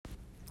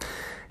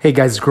Hey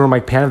guys, it's Guru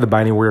Mike Pan of the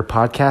Binding Warrior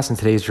Podcast, and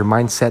today is your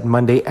Mindset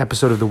Monday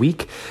episode of the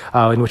week,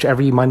 in which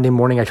every Monday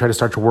morning I try to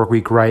start your work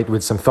week right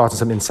with some thoughts and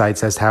some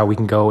insights as to how we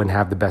can go and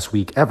have the best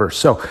week ever.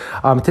 So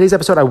today's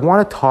episode, I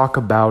want to talk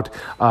about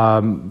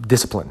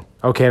discipline.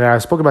 Okay, and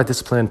I've spoken about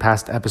discipline in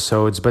past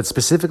episodes, but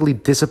specifically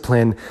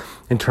discipline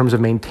in terms of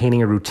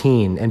maintaining a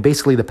routine and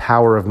basically the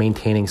power of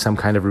maintaining some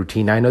kind of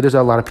routine. Now, I know there's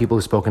a lot of people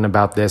who've spoken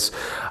about this,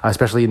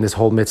 especially in this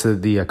whole midst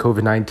of the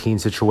COVID-19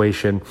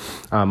 situation.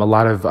 A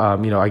lot of,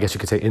 I guess you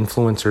could say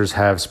influencers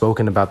have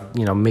spoken about,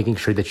 making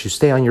sure that you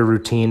stay on your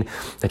routine,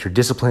 that you're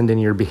disciplined in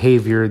your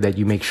behavior, that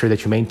you make sure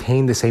that you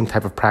maintain the same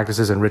type of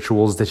practices and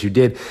rituals that you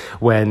did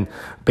when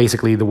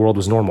basically the world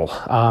was normal.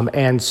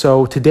 And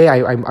so today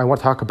I want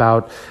to talk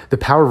about the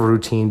power of a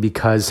routine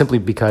because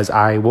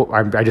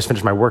I just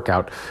finished my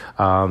workout.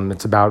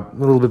 It's about a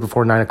little bit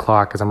before 9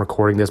 o'clock as I'm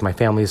recording this. My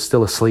family is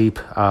still asleep.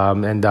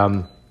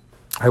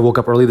 I woke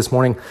up early this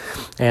morning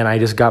and I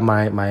just got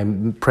my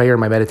prayer,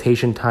 my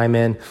meditation time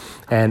in,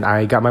 and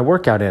I got my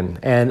workout in.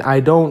 And I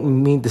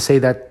don't mean to say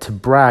that to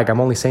brag. I'm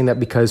only saying that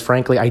because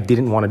frankly, I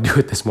didn't want to do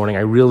it this morning.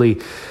 I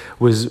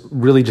was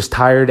really just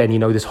tired.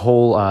 And, this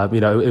whole,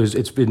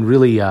 it's been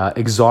really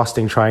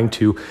exhausting trying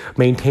to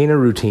maintain a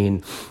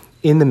routine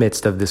in the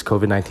midst of this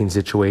COVID-19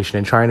 situation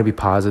and trying to be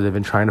positive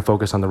and trying to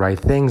focus on the right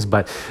things.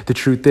 But the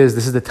truth is,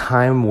 this is the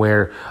time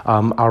where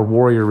our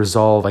warrior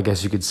resolve, I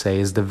guess you could say,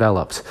 is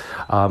developed.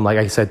 Like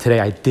I said, today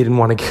I didn't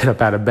want to get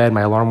up out of bed. My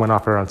alarm went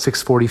off around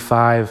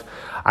 6:45.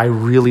 I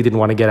really didn't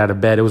want to get out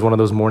of bed. It was one of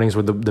those mornings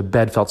where the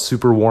bed felt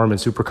super warm and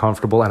super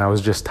comfortable and I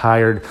was just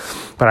tired.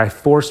 But I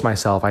forced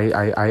myself.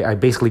 I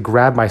basically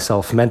grabbed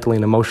myself mentally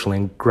and emotionally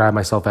and grabbed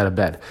myself out of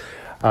bed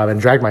and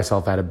dragged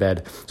myself out of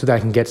bed so that I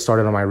can get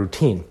started on my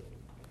routine.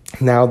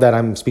 Now that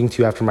I'm speaking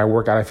to you after my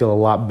workout, I feel a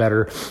lot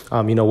better.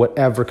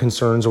 Whatever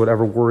concerns or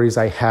whatever worries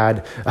I had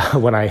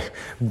when I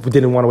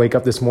didn't want to wake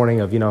up this morning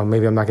of,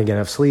 maybe I'm not going to get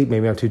enough sleep,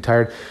 maybe I'm too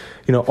tired,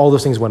 all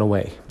those things went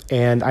away.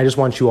 And I just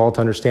want you all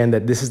to understand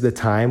that this is the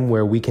time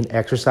where we can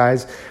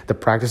exercise the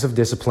practice of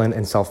discipline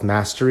and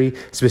self-mastery,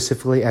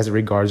 specifically as it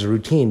regards a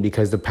routine,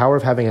 because the power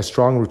of having a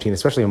strong routine,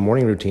 especially a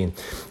morning routine,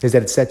 is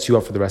that it sets you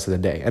up for the rest of the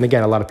day. And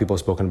again, a lot of people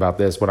have spoken about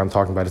this. What I'm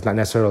talking about is not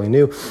necessarily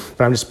new,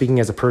 but I'm just speaking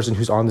as a person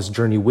who's on this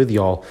journey with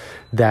y'all,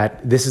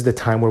 that this is the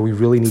time where we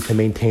really need to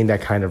maintain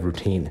that kind of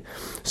routine.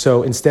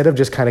 So instead of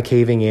just kind of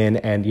caving in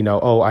and,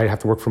 I have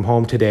to work from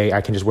home today,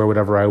 I can just wear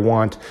whatever I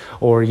want,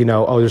 or,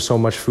 there's so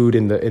much food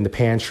in the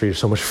pantry, there's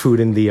so much food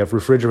in the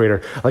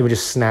refrigerator, let me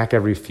just snack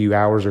every few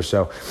hours or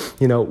so.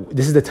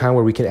 This is the time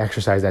where we can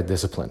exercise that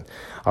discipline.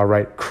 All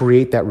right,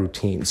 create that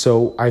routine.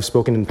 So I've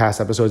spoken in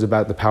past episodes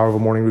about the power of a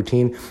morning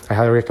routine. I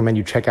highly recommend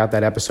you check out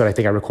that episode. I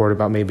think I recorded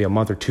about maybe a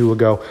month or two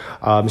ago.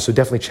 So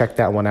definitely check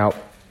that one out.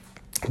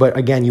 But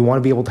again, you want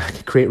to be able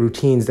to create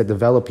routines that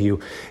develop you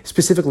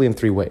specifically in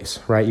three ways,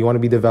 right? You want to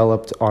be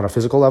developed on a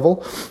physical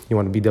level, you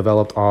want to be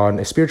developed on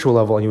a spiritual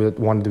level, and you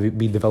want to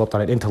be developed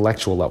on an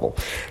intellectual level.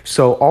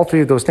 So all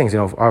three of those things,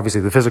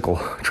 obviously the physical,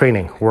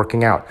 training,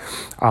 working out,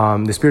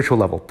 the spiritual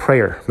level,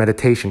 prayer,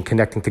 meditation,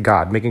 connecting to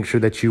God, making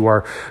sure that you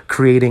are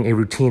creating a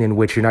routine in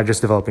which you're not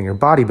just developing your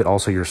body, but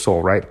also your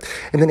soul, right?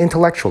 And then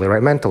intellectually,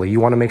 right? Mentally,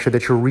 you want to make sure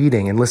that you're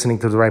reading and listening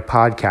to the right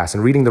podcasts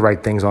and reading the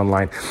right things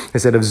online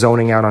instead of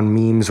zoning out on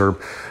memes or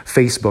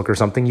Facebook or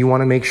something. You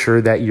want to make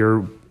sure that you're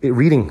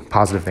reading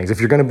positive things.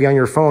 If you're going to be on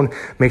your phone,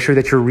 make sure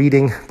that you're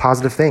reading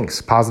positive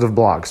things, positive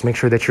blogs. Make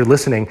sure that you're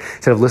listening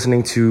instead of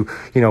listening to,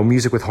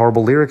 music with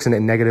horrible lyrics in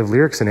it, negative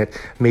lyrics in it.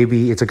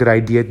 Maybe it's a good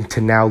idea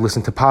to now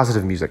listen to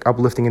positive music,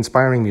 uplifting,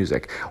 inspiring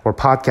music, or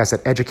podcasts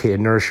that educate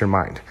and nourish your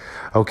mind.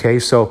 Okay,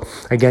 so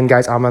again,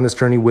 guys, I'm on this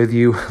journey with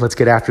you. Let's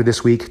get after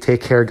this week. Take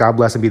care. God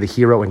bless and be the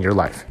hero in your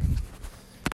life.